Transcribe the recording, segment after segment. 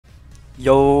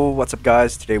Yo, what's up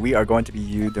guys? Today we are going to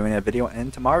be doing a video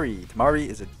in Temari. Temari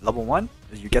is a level 1.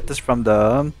 You get this from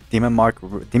the Demon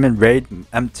Raid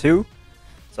M2.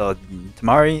 So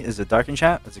Temari is a Dark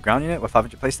Enchant. It's a ground unit with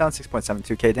 500 placedown,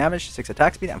 6.72k damage, 6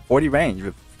 attack speed, and 40 range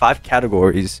with 5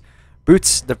 categories.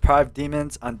 Boots, Deprived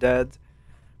Demons, Undead,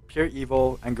 Pure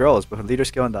Evil, and Girls with a leader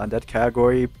skill in the Undead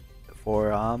category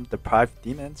for Deprived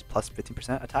Demons plus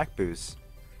 15% attack boost.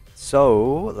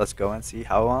 So let's go and see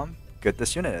how good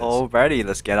this unit is. Alrighty,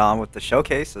 let's get on with the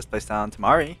showcase. Let's place down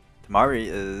Temari. Temari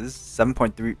is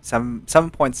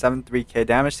 7.73k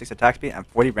damage, 6 attack speed, and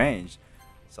 40 range.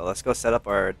 So let's go set up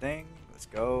our thing. Let's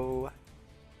go.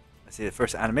 Let's see the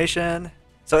first animation.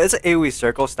 So it's an AOE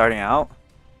Circle starting out.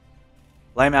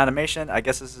 Lame animation. I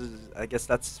guess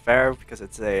that's fair because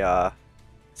it's a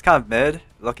it's kind of mid,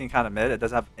 looking kind of mid. It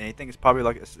doesn't have anything. It's probably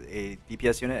like a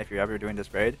DPS unit if you're ever doing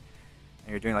this raid and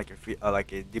you're doing like your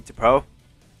like a deep to pro.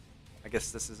 I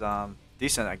guess this is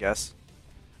decent, I guess.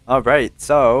 Alright,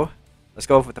 so let's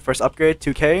go with the first upgrade.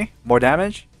 2k more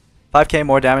damage, 5k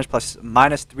more damage plus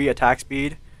minus 3 attack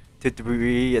speed to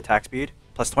 3 attack speed,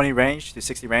 plus 20 range to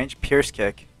 60 range, pierce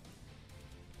kick.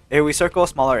 AOE Circle,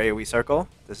 smaller AOE Circle.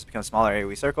 This becomes smaller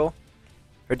AOE Circle.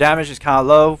 Her damage is kind of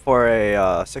low for a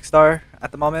 6-star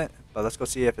at the moment, but let's go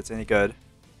see if it's any good.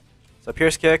 So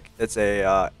pierce kick, it's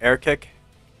a air kick.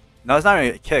 No, it's not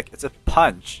really a kick, it's a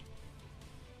punch.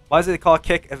 Why is it called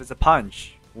kick if it's a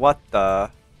punch? What the?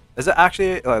 Is it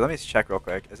actually? Let me check real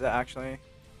quick. Is it actually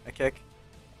a kick?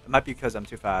 It might be because I'm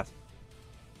too fast.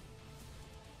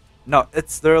 No,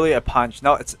 it's literally a punch.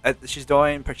 No, she's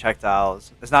throwing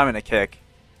projectiles. It's not even a kick.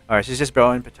 Alright, she's just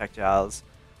throwing projectiles.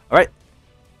 Alright.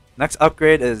 Next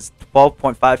upgrade is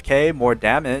 12.5k more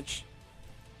damage.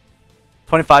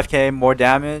 25k more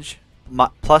damage.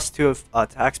 Plus 2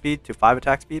 attack speed to 5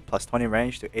 attack speed. Plus 20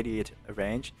 range to 80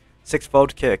 range.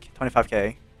 6-fold kick,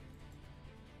 25k.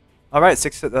 Alright,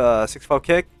 6-fold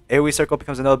kick. AoE Circle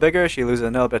becomes a little bigger. She loses a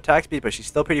little bit of attack speed, but she's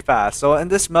still pretty fast. So in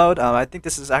this mode, I think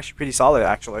this is actually pretty solid,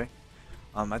 actually.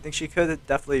 I think she could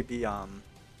definitely be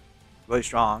really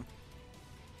strong.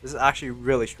 This is actually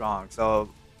really strong. So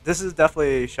this is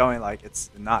definitely showing like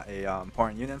it's not a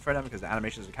important unit for them because the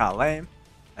animations are kind of lame.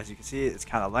 As you can see, it's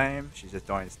kind of lame. She's just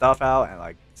throwing stuff out and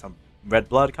like some red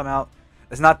blood come out.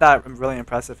 It's not that really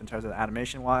impressive in terms of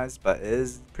animation wise, but it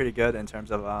is pretty good in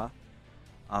terms of other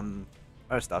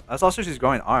stuff. That's also she's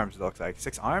growing arms, it looks like.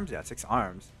 6 arms? Yeah, 6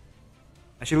 arms.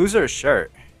 And she loses her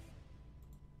shirt.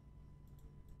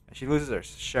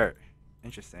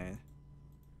 Interesting.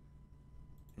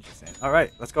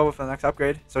 Alright, let's go with the next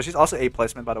upgrade. So she's also 8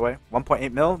 placement, by the way.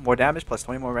 1.8 mil, more damage, plus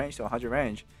 20 more range to 100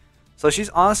 range. So she's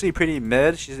honestly pretty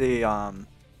mid. She's a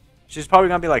she's probably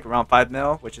gonna be like around 5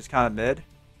 mil, which is kind of mid.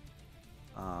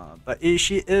 But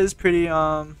she is pretty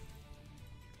solid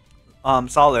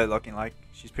looking. Like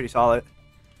she's pretty solid.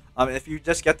 If you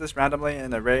just get this randomly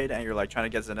in a raid and you're like trying to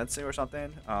get Zenitsu or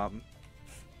something,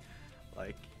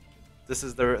 like this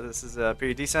is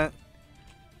pretty decent.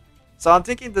 So I'm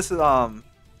thinking this is let me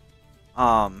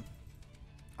saw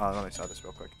this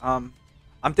real quick. I'm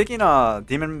thinking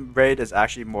Demon Raid is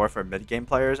actually more for mid game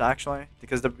players actually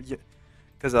because it's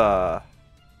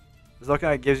looking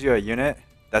like it gives you a unit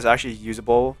that's actually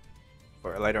usable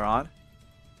for later on,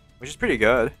 which is pretty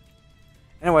good.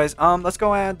 Anyways, let's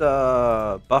go and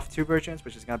buff 2 versions,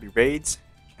 which is gonna be raids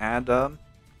and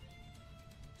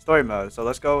story mode. So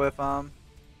let's go with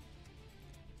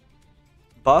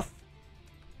buff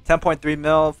 10.3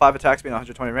 mil, 5 attack speed,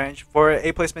 120 range. For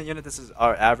a placement unit, this is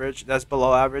our average. That's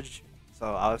below average,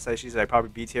 so I would say she's like probably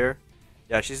B tier.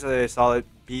 Yeah, she's a solid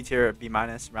B tier, B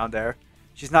minus around there.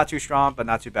 She's not too strong, but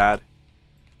not too bad.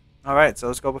 Alright, so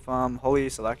let's go with Holy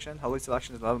Selection. Holy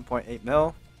Selection is 11.8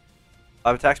 mil,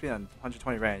 5 attack speed, and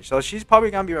 120 range. So she's probably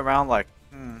going to be around like,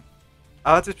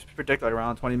 I have to predict like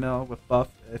around 20 mil with buff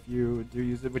if you do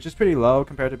use it, which is pretty low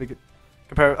compared to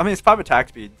I mean, it's 5 attack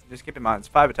speed. Just keep in mind, it's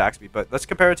 5 attack speed, but let's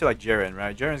compare it to like Jiren,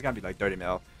 right? Jiren's going to be like 30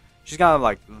 mil. She's going to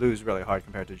like lose really hard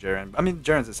compared to Jiren. I mean,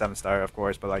 Jiren's a 7-star, of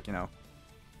course, but like, you know.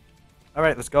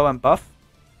 Alright, let's go and buff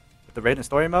with the raid and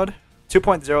story mode.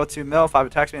 2.02 mil, 5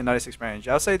 attack speed, and 96 range.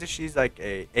 I would say that she's like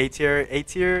A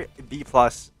tier, B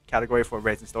plus category for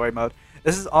raids and story mode.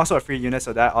 This is also a free unit,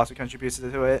 so that also contributes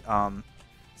to it. So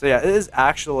yeah, it is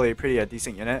actually a pretty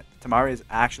decent unit. Temari is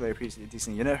actually a pretty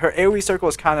decent unit. Her AoE Circle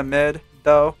is kind of mid,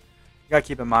 though. You gotta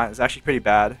keep in mind, it's actually pretty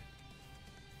bad.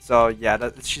 So yeah,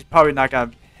 she's probably not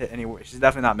gonna hit anywhere. She's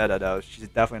definitely not meta, though. She's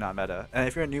definitely not meta. And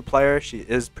if you're a new player, she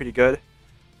is pretty good.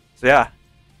 So yeah.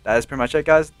 That is pretty much it,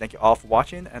 guys. Thank you all for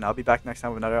watching, and I'll be back next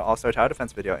time with another All-Star Tower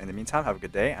Defense video. In the meantime, have a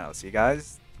good day, and I'll see you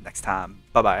guys next time.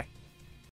 Bye-bye.